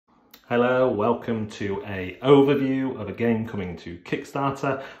Hello, welcome to an overview of a game coming to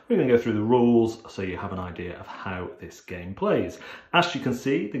Kickstarter. We're going to go through the rules so you have an idea of how this game plays. As you can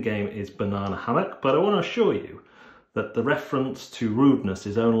see, the game is Banana Hammock, but I want to assure you that the reference to rudeness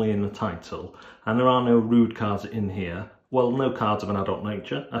is only in the title, and there are no rude cards in here. Well, no cards of an adult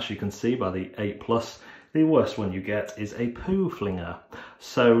nature, as you can see by the 8+. The worst one you get is a poo flinger,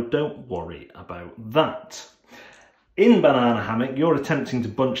 so don't worry about that. In Banana Hammock, you're attempting to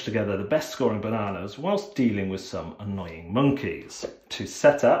bunch together the best scoring bananas whilst dealing with some annoying monkeys. To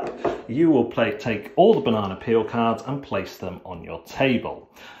set up, you will take all the banana peel cards and place them on your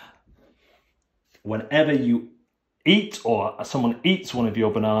table. Whenever you eat or someone eats one of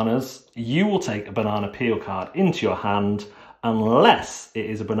your bananas, you will take a banana peel card into your hand unless it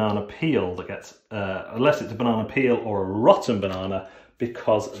is a banana peel that gets, unless it's a banana peel or a rotten banana,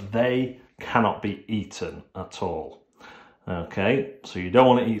 because they cannot be eaten at all. Okay, so you don't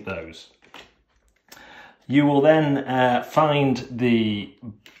want to eat those. You will then find the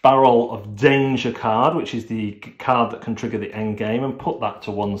Barrel of Danger card, which is the card that can trigger the end game, and put that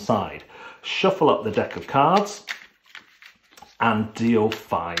to one side. Shuffle up the deck of cards and deal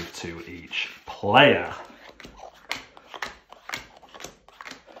 5 to each player.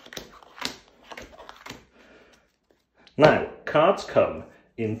 Now, cards come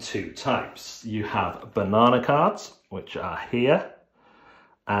in two types. You have banana cards, which are here,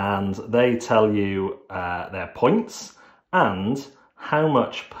 and they tell you their points and how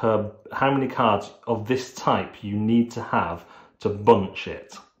many cards of this type you need to have to bunch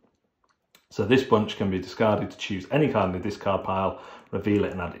it. So this bunch can be discarded to choose any card in the discard pile, reveal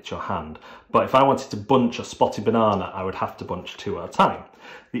it and add it to your hand. But if I wanted to bunch a spotted banana, I would have to bunch 2 at a time.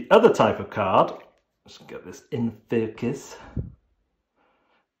 The other type of card, let's get this in focus,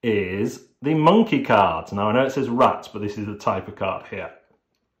 is the monkey card. Now I know it says rats, but this is the type of card here.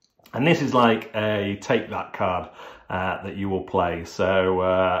 And this is like a take that card that you will play.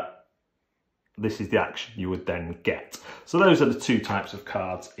 So this is the action you would then get. So those are the two types of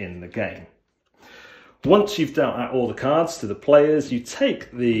cards in the game. Once you've dealt out all the cards to the players, you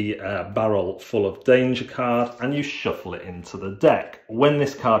take the Barrel Full of Danger card and you shuffle it into the deck. When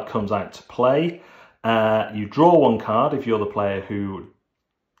this card comes out to play, you draw one card if you're the player who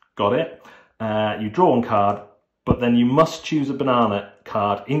got it. You draw one card, but then you must choose a banana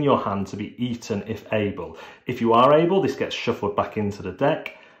card in your hand to be eaten if able. If you are able, this gets shuffled back into the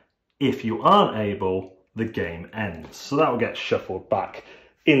deck. If you aren't able, the game ends. So that will get shuffled back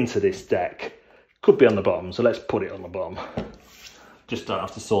into this deck. Could be on the bottom, so let's put it on the bottom. Just don't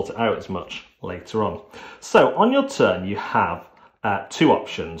have to sort it out as much later on. So on your turn, you have 2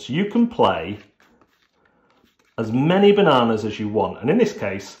 options. You can play as many bananas as you want, and in this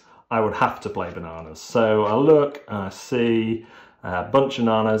case I would have to play bananas. So I look and I see a bunch of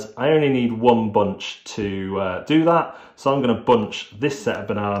bananas. I only need 1 bunch to do that, so I'm going to bunch this set of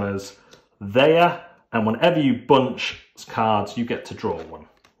bananas there, and whenever you bunch cards you get to draw one.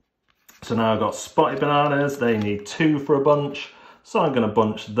 So now I've got spotted bananas, they need 2 for a bunch, so I'm going to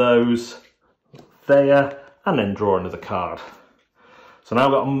bunch those there and then draw another card. So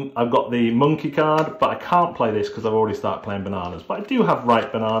now I've got the monkey card, but I can't play this because I've already started playing bananas. But I do have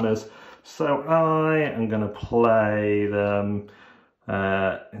ripe bananas, so I am going to play them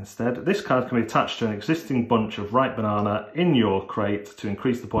instead. This card can be attached to an existing bunch of ripe banana in your crate to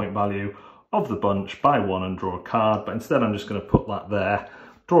increase the point value of the bunch by 1 and draw a card. But instead I'm just going to put that there,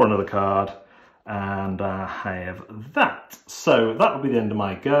 draw another card, and I have that. So that would be the end of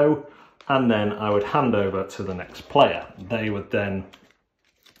my go, and then I would hand over to the next player. They would then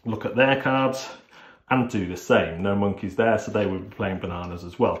look at their cards and do the same. No monkeys there, so they would be playing bananas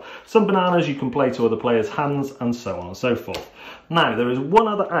as well. Some bananas you can play to other players' hands, and so on and so forth. Now, there is one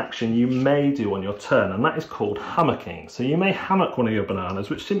other action you may do on your turn, and that is called hammocking. So you may hammock one of your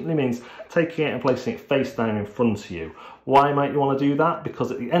bananas, which simply means taking it and placing it face down in front of you. Why might you want to do that? Because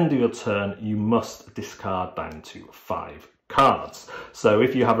at the end of your turn, you must discard down to 5 cards. So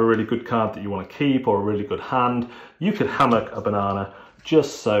if you have a really good card that you want to keep, or a really good hand, you could hammock a banana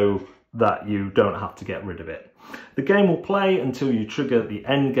just so that you don't have to get rid of it. The game will play until you trigger the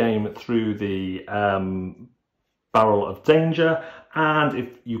end game through the Barrel of Danger, and if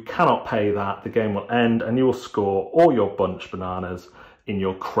you cannot pay that, the game will end and you will score all your bunch bananas in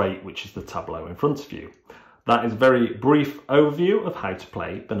your crate, which is the tableau in front of you. That is a very brief overview of how to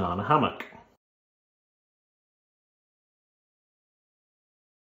play Banana Hammock.